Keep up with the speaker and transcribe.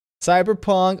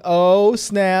Cyberpunk, oh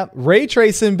snap. Ray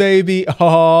tracing, baby.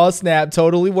 Oh snap,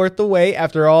 totally worth the wait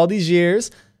after all these years.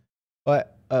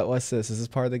 What? What's this? Is this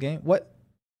part of the game? What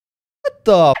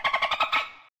the?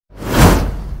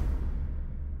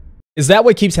 Is that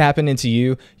what keeps happening to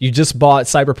you? You just bought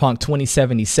Cyberpunk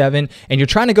 2077 and you're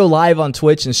trying to go live on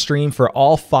Twitch and stream for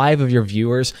all 5 of your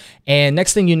viewers. And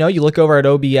next thing you know, you look over at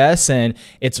OBS and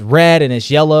it's red and it's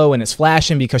yellow and it's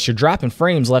flashing because you're dropping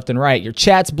frames left and right. Your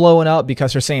chat's blowing up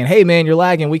because they're saying, hey man, you're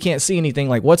lagging. We can't see anything.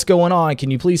 Like, what's going on?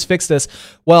 Can you please fix this?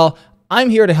 Well, I'm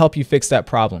here to help you fix that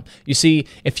problem. You see,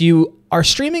 if you are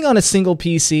streaming on a single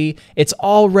PC, it's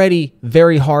already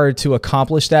very hard to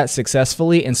accomplish that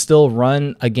successfully and still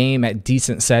run a game at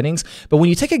decent settings. But when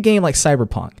you take a game like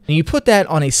Cyberpunk and you put that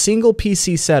on a single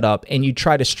PC setup and you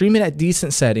try to stream it at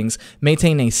decent settings,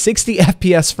 maintain a 60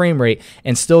 FPS frame rate,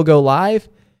 and still go live,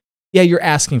 yeah, you're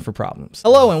asking for problems.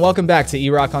 Hello and welcome back to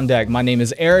E-Rock on Deck. My name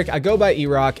is Eric, I go by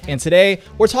E-Rock, and today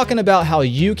we're talking about how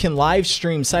you can live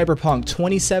stream Cyberpunk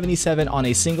 2077 on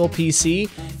a single PC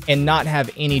and not have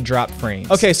any drop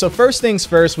frames. Okay, so first things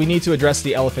first, we need to address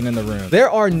the elephant in the room. There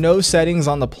are no settings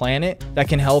on the planet that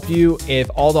can help you if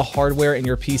all the hardware in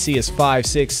your PC is 5,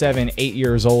 6, 7, 8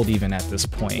 years old even at this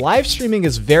point. Live streaming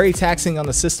is very taxing on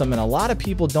the system and a lot of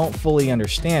people don't fully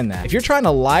understand that. If you're trying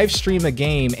to live stream a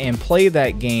game and play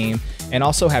that game and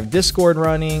also have Discord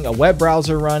running, a web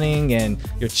browser running, and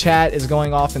your chat is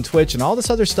going off in Twitch and all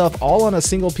this other stuff all on a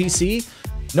single PC,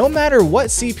 no matter what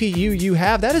CPU you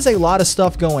have, that is a lot of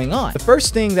stuff going on. The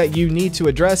first thing that you need to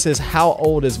address is how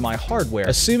old is my hardware?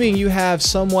 Assuming you have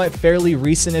somewhat fairly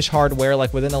recent-ish hardware,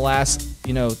 like within the last,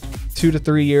 2 to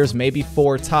 3 years, maybe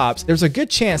 4 tops, there's a good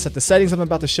chance that the settings I'm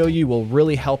about to show you will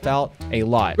really help out a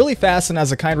lot. Really fast, and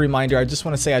as a kind reminder, I just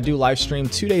want to say I do live stream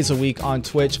 2 days a week on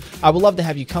Twitch. I would love to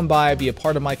have you come by, be a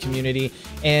part of my community,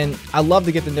 and I love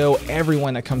to get to know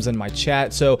everyone that comes in my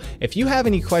chat. So if you have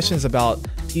any questions about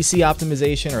PC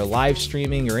optimization or live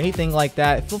streaming or anything like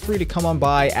that, feel free to come on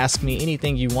by, ask me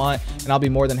anything you want, and I'll be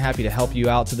more than happy to help you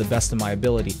out to the best of my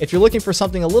ability. If you're looking for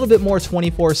something a little bit more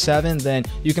 24/7, then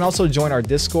you can also join our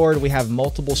Discord. We have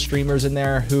multiple streamers in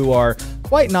there who are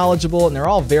quite knowledgeable and they're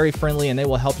all very friendly and they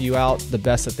will help you out the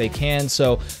best that they can.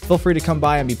 So feel free to come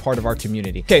by and be part of our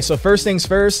community. Okay, so first things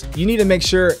first, you need to make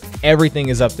sure everything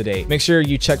is up to date. Make sure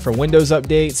you check for Windows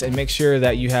updates and make sure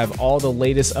that you have all the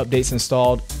latest updates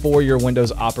installed for your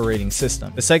Windows operating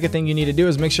system. The second thing you need to do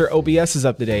is make sure OBS is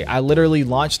up to date. I literally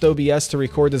launched OBS to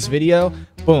record this video.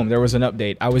 Boom, there was an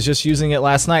update. I was just using it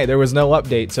last night. There was no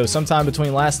update. So sometime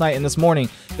between last night and this morning,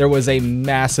 there was a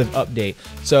massive update.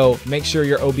 So make sure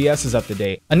your OBS is up to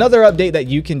date. Another update that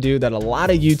you can do that a lot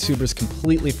of YouTubers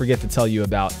completely forget to tell you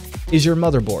about is your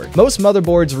motherboard. Most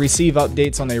motherboards receive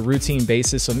updates on a routine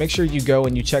basis, so make sure you go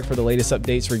and you check for the latest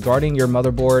updates regarding your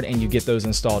motherboard and you get those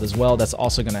installed as well. That's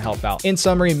also going to help out. In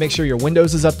summary, make sure your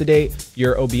Windows is up to date,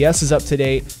 your OBS is up to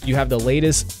date, you have the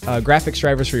latest graphics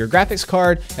drivers for your graphics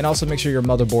card, and also make sure your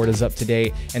motherboard is up to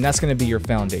date, and that's going to be your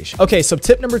foundation. Okay, so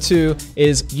tip number 2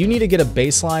 is you need to get a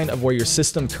baseline of where your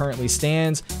system currently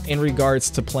stands in regards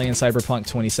to playing Cyberpunk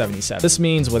 2077. This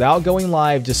means without going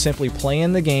live, just simply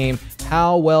playing the game.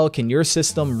 How well can your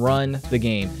system run the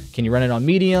game? Can you run it on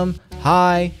medium,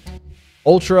 high,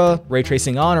 ultra, ray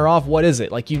tracing on or off? What is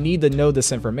it? Like, you need to know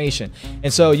this information.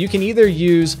 And so you can either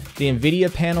use the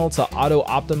NVIDIA panel to auto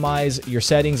optimize your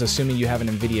settings, assuming you have an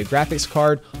NVIDIA graphics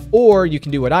card, or you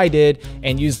can do what I did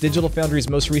and use Digital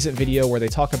Foundry's most recent video where they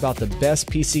talk about the best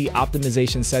PC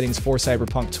optimization settings for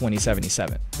Cyberpunk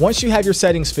 2077. Once you have your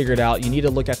settings figured out, you need to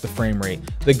look at the frame rate.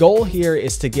 The goal here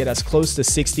is to get as close to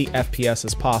 60 FPS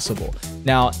as possible.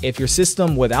 Now, if your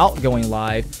system without going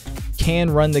live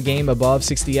can run the game above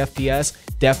 60 FPS,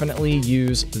 definitely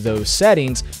use those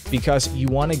settings because you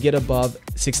want to get above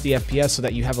 60 FPS so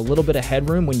that you have a little bit of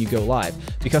headroom when you go live.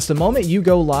 Because the moment you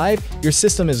go live, your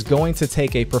system is going to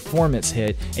take a performance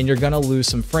hit and you're going to lose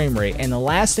some frame rate. And the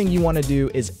last thing you want to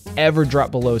do is ever drop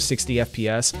below 60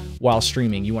 FPS while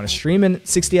streaming. You want to stream in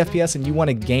 60 FPS and you want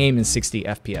to game in 60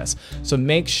 FPS. So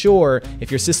make sure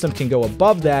if your system can go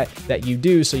above that, that you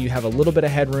do, so you have a little bit of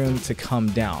headroom to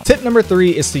come down. Tip number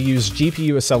 3 is to use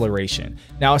GPU acceleration.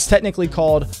 Now, it's technically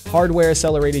called hardware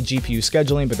accelerated GPU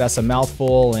scheduling, but that's a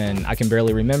mouthful and I can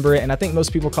barely remember it, and I think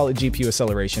most people call it GPU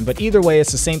acceleration, but either way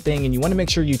it's the same thing and you want to make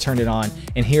sure you turn it on,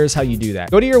 and here's how you do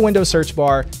that. Go to your Windows search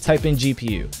bar, type in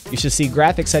GPU. You should see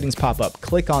graphic settings pop up.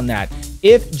 Click on that.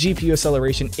 If GPU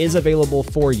acceleration is available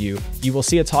for you, you will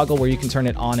see a toggle where you can turn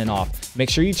it on and off. Make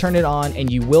sure you turn it on, and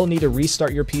you will need to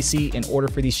restart your PC in order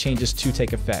for these changes to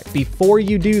take effect. Before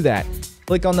you do that,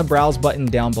 click on the browse button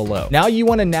down below. Now you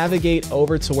want to navigate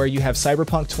over to where you have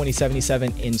Cyberpunk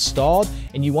 2077 installed,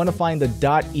 and you want to find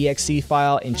the .exe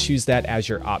file and choose that as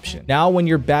your option. Now when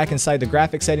you're back inside the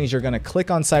graphic settings, you're going to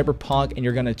click on Cyberpunk and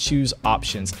you're going to choose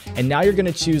options. And now you're going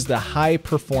to choose the high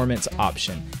performance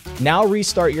option. Now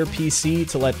restart your PC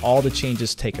to let all the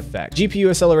changes take effect. GPU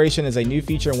acceleration is a new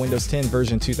feature in Windows 10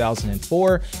 version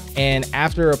 2004, and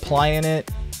after applying it,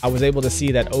 I was able to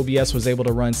see that OBS was able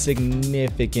to run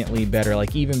significantly better,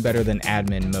 like even better than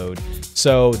admin mode.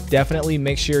 So definitely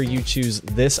make sure you choose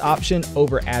this option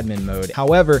over admin mode.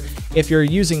 However, if you're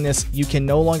using this, you can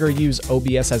no longer use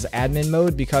OBS as admin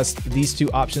mode because these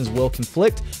two options will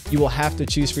conflict. You will have to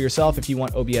choose for yourself if you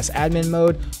want OBS admin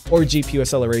mode or GPU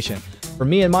acceleration. For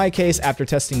me, in my case, after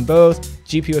testing both,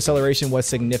 GPU acceleration was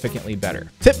significantly better.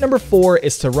 Tip number 4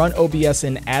 is to run OBS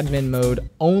in admin mode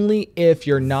only if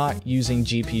you're not using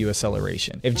GPU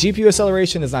acceleration. If GPU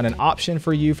acceleration is not an option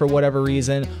for you for whatever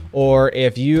reason, or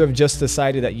if you have just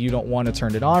decided that you don't want to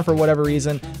turn it on for whatever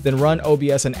reason, then run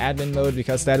OBS in admin mode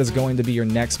because that is going to be your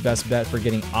next best bet for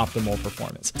getting optimal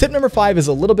performance. Tip number 5 is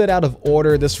a little bit out of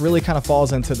order. This really kind of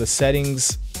falls into the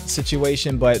settings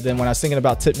situation, but then when I was thinking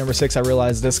about tip number 6, I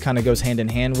realized this kind of goes hand in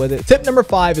hand with it. Tip number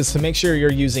 5 is to make sure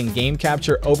you're using game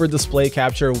capture over display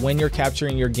capture when you're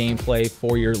capturing your gameplay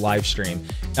for your live stream.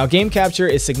 Now, game capture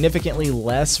is significantly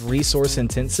less resource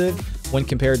intensive when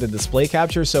compared to display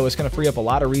capture, so it's going to free up a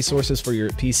lot of resources for your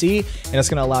PC, and it's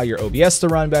going to allow your OBS to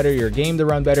run better, your game to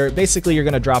run better. Basically, you're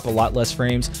going to drop a lot less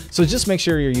frames, so just make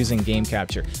sure you're using game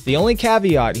capture. The only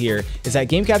caveat here is that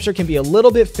game capture can be a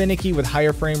little bit finicky with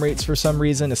higher frame rates for some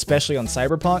reason, especially on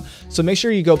Cyberpunk, so make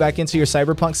sure you go back into your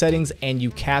Cyberpunk settings and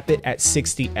you cap it at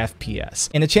 60 FPS.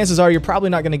 And the chances are you're probably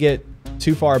not going to get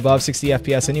too far above 60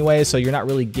 FPS anyway, so you're not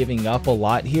really giving up a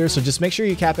lot here. So just make sure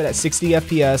you cap it at 60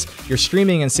 FPS, you're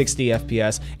streaming in 60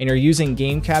 FPS, and you're using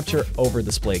game capture over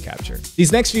display capture.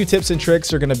 These next few tips and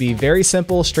tricks are going to be very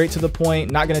simple, straight to the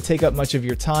point, not going to take up much of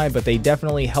your time, but they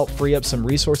definitely help free up some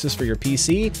resources for your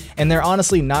PC, and they're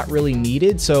honestly not really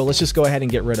needed, so let's just go ahead and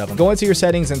get rid of them. Go into your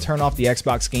settings and turn off the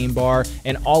Xbox game bar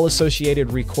and all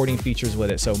associated recording features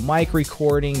with it. So mic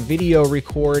recording, video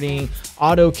recording,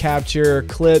 auto capture,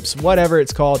 clips, whatever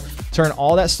it's called, turn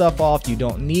all that stuff off. You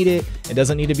don't need it. It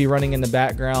doesn't need to be running in the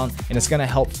background, and it's going to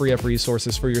help free up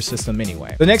resources for your system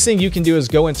anyway. The next thing you can do is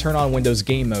go and turn on Windows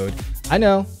Game Mode. I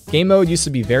know game mode used to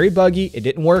be very buggy, it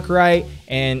didn't work right,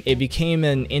 and it became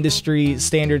an industry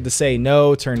standard to say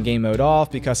no, turn game mode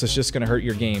off because it's just going to hurt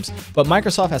your games. But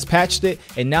Microsoft has patched it,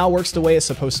 and now works the way it's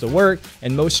supposed to work,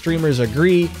 and most streamers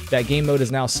agree that game mode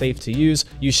is now safe to use.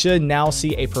 You should now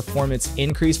see a performance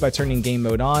increase by turning game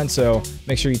mode on, so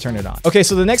make sure you turn it on. Okay,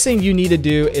 so the next thing you need to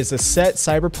do is to set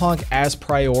Cyberpunk as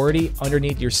priority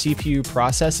underneath your CPU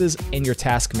processes in your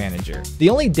task manager. The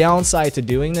only downside to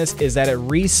doing this is that it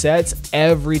resets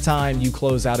every time you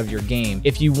close out of your game.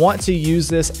 If you want to use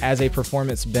this as a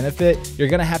performance benefit, you're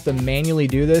gonna have to manually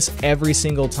do this every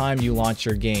single time you launch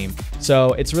your game.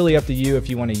 So it's really up to you if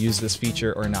you want to use this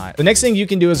feature or not. The next thing you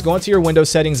can do is go into your Windows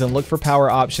settings and look for power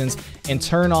options and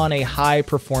turn on a high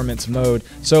performance mode.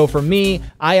 So for me,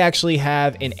 I actually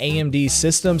have an AMD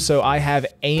system, so I have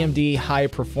AMD high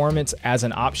performance as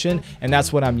an option, and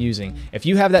that's what I'm using. If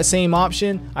you have that same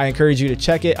option, I encourage you to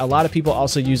check it. A lot of people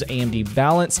also use AMD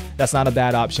balance. That's not a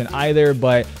bad option either,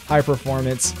 but high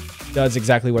performance does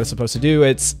exactly what it's supposed to do.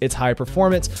 It's high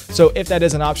performance. So if that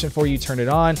is an option for you, turn it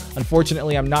on.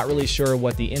 Unfortunately, I'm not really sure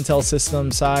what the Intel system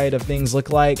side of things look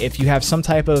like. If you have some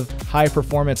type of high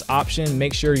performance option,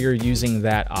 make sure you're using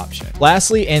that option.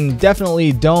 Lastly, and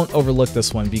definitely don't overlook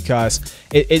this one because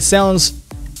it sounds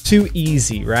too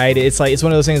easy, right? It's one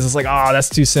of those things. It's like, oh, that's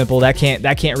too simple. That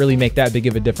can't really make that big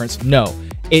of a difference. No.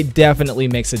 It definitely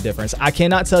makes a difference. I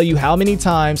cannot tell you how many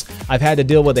times I've had to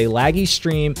deal with a laggy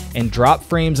stream and drop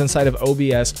frames inside of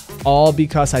OBS, all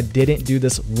because I didn't do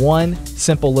this one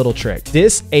simple little trick.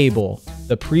 Disable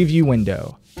the preview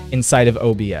window inside of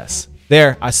OBS.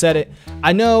 There, I said it.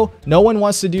 I know no one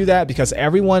wants to do that because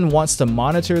everyone wants to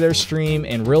monitor their stream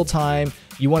in real time.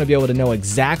 You want to be able to know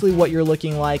exactly what you're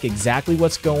looking like, exactly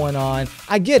what's going on.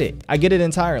 I get it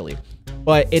entirely.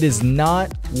 But it is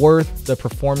not worth the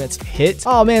performance hit.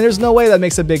 Oh man, there's no way that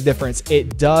makes a big difference.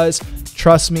 It does.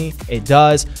 Trust me, it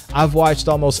does. I've watched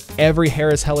almost every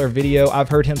Harris Heller video. I've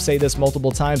heard him say this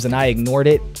multiple times and I ignored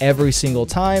it every single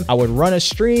time. I would run a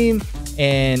stream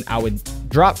and I would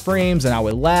drop frames and I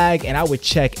would lag and I would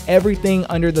check everything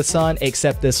under the sun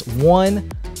except this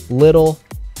one little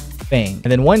thing.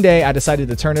 And then one day I decided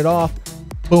to turn it off.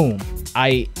 Boom.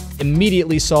 I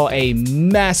immediately saw a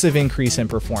massive increase in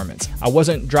performance. I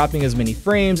wasn't dropping as many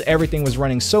frames. Everything was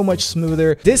running so much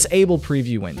smoother. Disable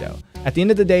preview window. at the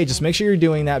end of the day, just make sure you're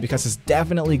doing that because it's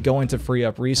definitely going to free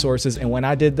up resources. And when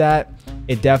I did that,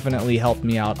 it definitely helped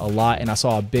me out a lot and I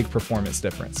saw a big performance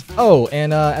difference. Oh,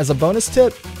 and as a bonus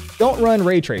tip, don't run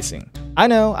ray tracing. I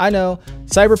know,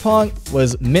 Cyberpunk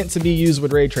was meant to be used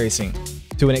with ray tracing.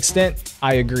 To an extent,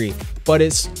 I agree, but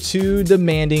it's too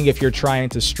demanding if you're trying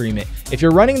to stream it. If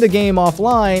you're running the game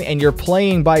offline and you're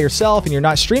playing by yourself and you're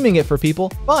not streaming it for people,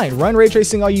 fine, run ray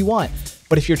tracing all you want.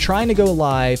 But if you're trying to go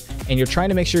live and you're trying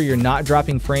to make sure you're not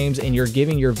dropping frames and you're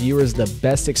giving your viewers the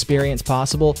best experience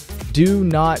possible, do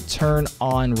not turn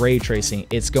on ray tracing.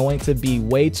 It's going to be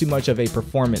way too much of a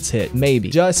performance hit. Maybe,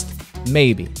 just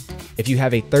maybe. If you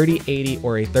have a 3080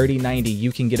 or a 3090,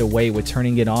 you can get away with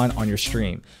turning it on your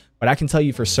stream. But I can tell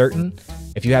you for certain,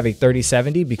 if you have a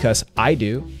 3070, because I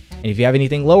do, and if you have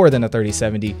anything lower than a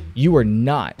 3070, you are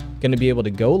not going to be able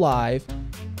to go live,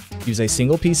 use a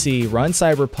single PC, run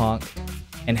Cyberpunk,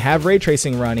 and have ray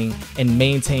tracing running and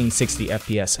maintain 60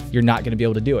 FPS. You're not going to be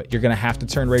able to do it. You're going to have to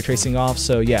turn ray tracing off.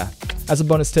 So yeah, as a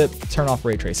bonus tip, turn off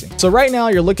ray tracing. So right now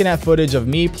you're looking at footage of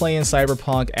me playing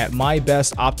Cyberpunk at my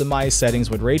best optimized settings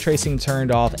with ray tracing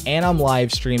turned off, and I'm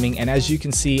live streaming. And as you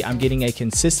can see, I'm getting a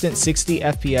consistent 60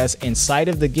 FPS inside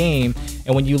of the game.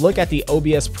 And when you look at the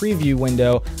OBS preview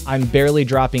window, I'm barely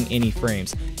dropping any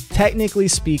frames. Technically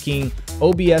speaking,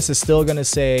 OBS is still going to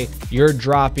say you're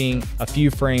dropping a few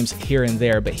frames here and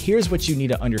there, but here's what you need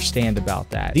to understand about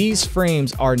that. These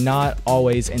frames are not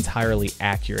always entirely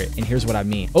accurate, and here's what I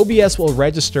mean. OBS will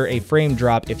register a frame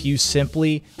drop if you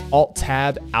simply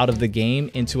Alt-Tab out of the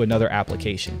game into another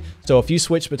application. So if you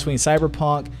switch between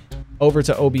Cyberpunk over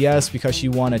to OBS because you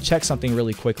want to check something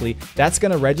really quickly, that's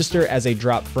going to register as a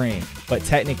drop frame. But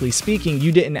technically speaking,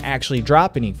 you didn't actually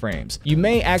drop any frames. You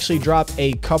may actually drop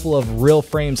a couple of real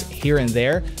frames here and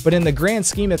there, but in the grand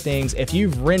scheme of things, if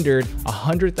you've rendered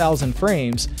 100,000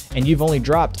 frames and you've only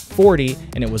dropped 40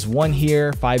 and it was one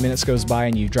here, 5 minutes goes by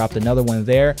and you dropped another one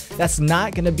there, that's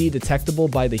not going to be detectable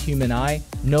by the human eye.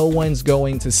 No one's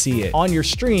going to see it. On your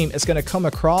stream, it's going to come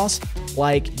across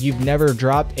like you've never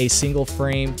dropped a single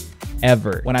frame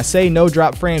ever. When I say no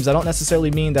drop frames, I don't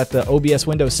necessarily mean that the OBS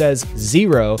window says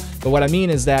 0, but what I mean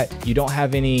is that you don't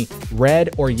have any red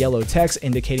or yellow text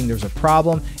indicating there's a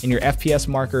problem, and your FPS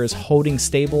marker is holding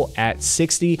stable at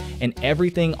 60, and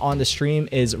everything on the stream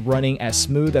is running as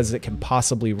smooth as it can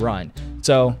possibly run.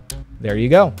 So there you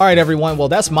go. All right, everyone. Well,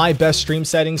 that's my best stream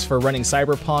settings for running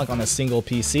Cyberpunk on a single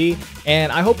PC.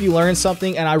 And I hope you learned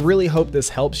something, and I really hope this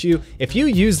helps you. If you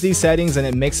use these settings and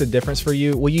it makes a difference for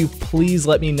you, will you please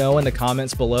let me know in the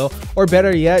comments below? Or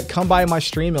better yet, come by my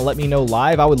stream and let me know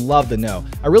live. I would love to know.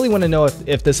 I really want to know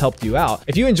if this helped you out.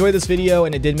 If you enjoyed this video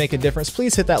and it did make a difference,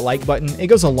 please hit that like button. It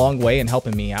goes a long way in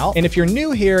helping me out. And if you're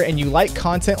new here and you like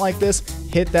content like this,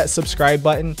 hit that subscribe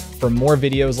button for more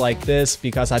videos like this,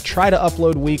 because I try to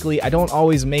upload weekly. I don't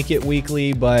always make it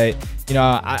weekly, but you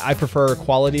know, I prefer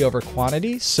quality over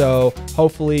quantity. So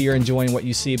hopefully you're enjoying what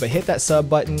you see, but hit that sub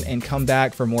button and come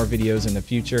back for more videos in the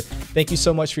future. Thank you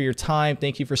so much for your time.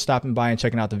 Thank you for stopping by and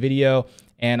checking out the video.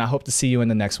 And I hope to see you in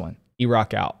the next one.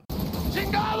 E-Rock out.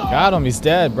 Got him. He's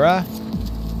dead, bruh.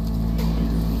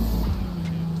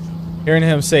 Hearing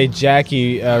him say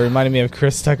Jackie reminded me of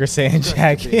Chris Tucker saying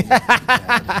Jackie.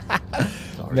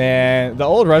 Man, the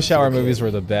old Rush Hour movies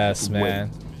were the best,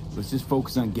 man. Let's just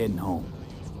focus on getting home.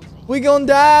 We gonna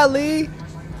die, Lee.